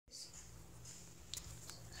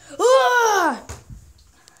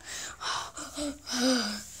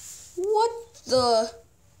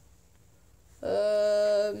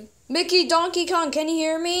Squeaky Donkey Kong, can you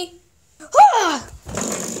hear me? Ah!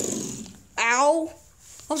 Ow.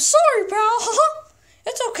 I'm sorry, pal.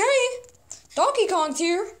 It's okay. Donkey Kong's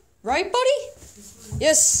here. Right, buddy?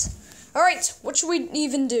 Yes. Alright, what should we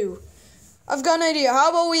even do? I've got an idea. How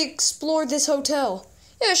about we explore this hotel?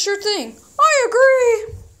 Yeah, sure thing. I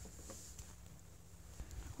agree.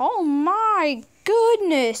 Oh my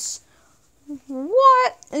goodness.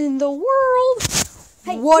 What in the world?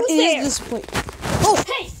 Hey, what who's is there? this place? Oh!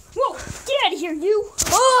 Hey, whoa, get out of here, you!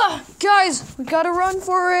 Ah, guys, we gotta run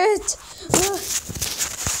for it.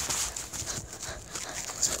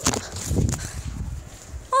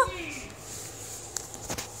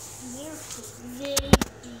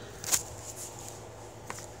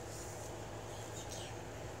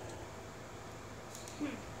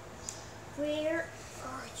 Where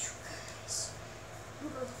are you guys?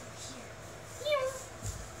 Move over here.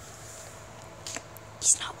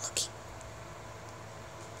 He's not looking.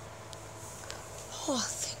 Oh,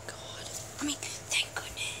 thank God. I mean, thank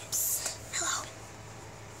goodness. Hello.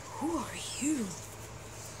 Who are you?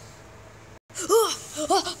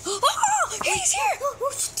 He's here!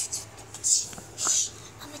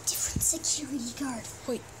 I'm a different security guard.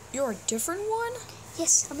 Wait, you're a different one?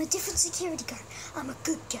 Yes, I'm a different security guard. I'm a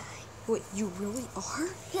good guy. Wait, you really are?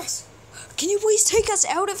 Yes. Can you please take us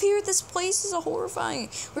out of here? This place is horrifying.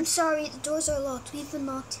 I'm sorry, the doors are locked. We've been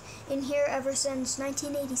locked in here ever since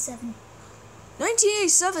 1987.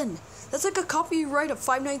 1987? That's like a copyright of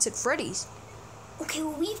Five Nights at Freddy's. Okay,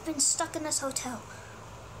 well, we've been stuck in this hotel.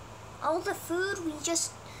 All the food,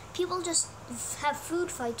 people just have food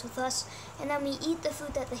fights with us, and then we eat the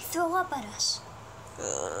food that they throw up at us.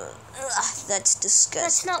 That's disgusting.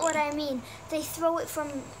 That's not what I mean. They throw it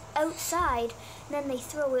from outside, and then they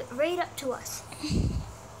throw it right up to us.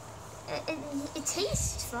 It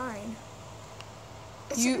tastes fine.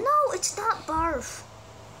 No, it's not barf.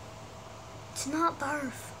 It's not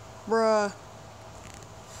barf. Bruh.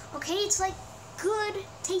 Okay, it's like good,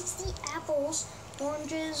 tasty apples,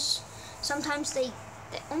 oranges. Sometimes they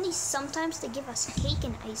give us cake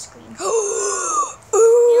and ice cream. They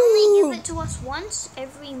only give it to us once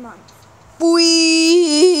every month.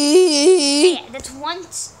 Yeah, that's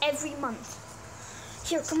once every month.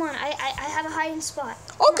 Here, come on, I have a hiding spot.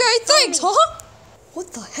 Okay, thanks, huh?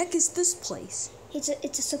 What the heck is this place? It's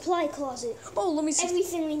a supply closet. Oh, let me see.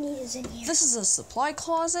 Everything we need is in here. This is a supply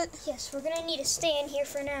closet? Yes, we're gonna need to stay in here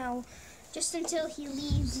for now, just until he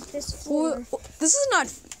leaves this floor. This is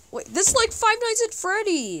not. Wait, this is like Five Nights at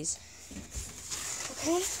Freddy's.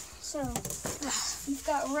 Okay, so we've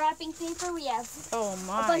got wrapping paper. We have a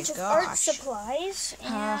bunch of art supplies.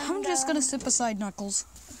 And, I'm just gonna sit beside Knuckles.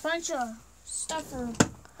 A bunch of stuff for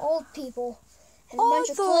old people, and a bunch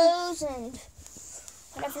of clothes and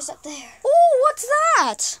whatever's up there. Oh, what's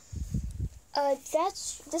that?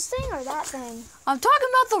 That's this thing or that thing? I'm talking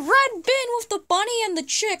about the red bin with the bunny and the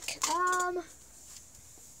chick. I'm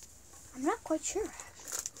not quite sure.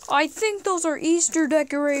 I think those are Easter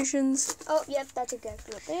decorations. Oh, yep, that's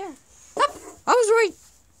exactly what they are. Yep, I was right.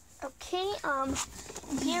 Okay,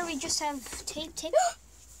 here we just have tape.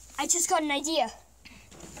 I just got an idea.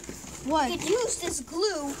 What? We could use this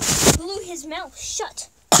glue to glue his mouth shut.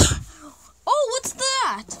 Oh, what's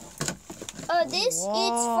that? This is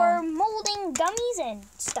for molding gummies and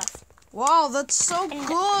stuff. Wow, that's so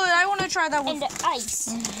good. I want to try that one. And ice.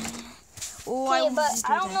 Oh, okay, but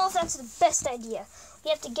I don't know if that's the best idea. We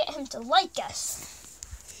have to get him to like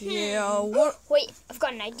us. Yeah, what? Wait, I've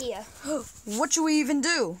got an idea. What should we even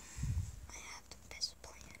do? I have the best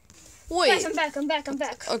plan. Wait. Guys, I'm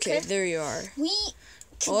back. Okay, there you are. We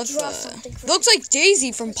can draw something for looks like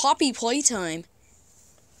Daisy from Poppy Playtime.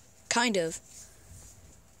 Kind of.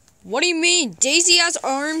 What do you mean? Daisy has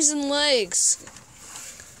arms and legs.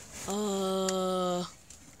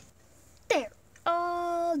 There.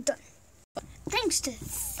 All done. Thanks to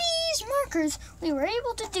these markers, we were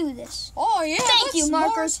able to do this. Oh, yeah. Thank you,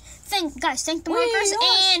 markers. Thank the markers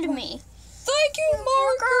and me. Thank you,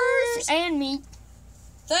 markers. And me.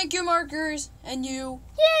 Thank you, markers. And you,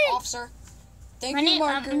 Yay. officer. Thank My you, name,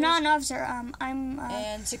 markers. I'm not an officer.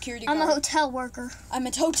 And security I'm guard. a hotel worker. I'm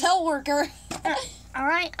a hotel worker. All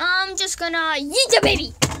right. I'm just gonna yeet the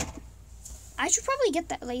baby. I should probably get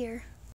that later.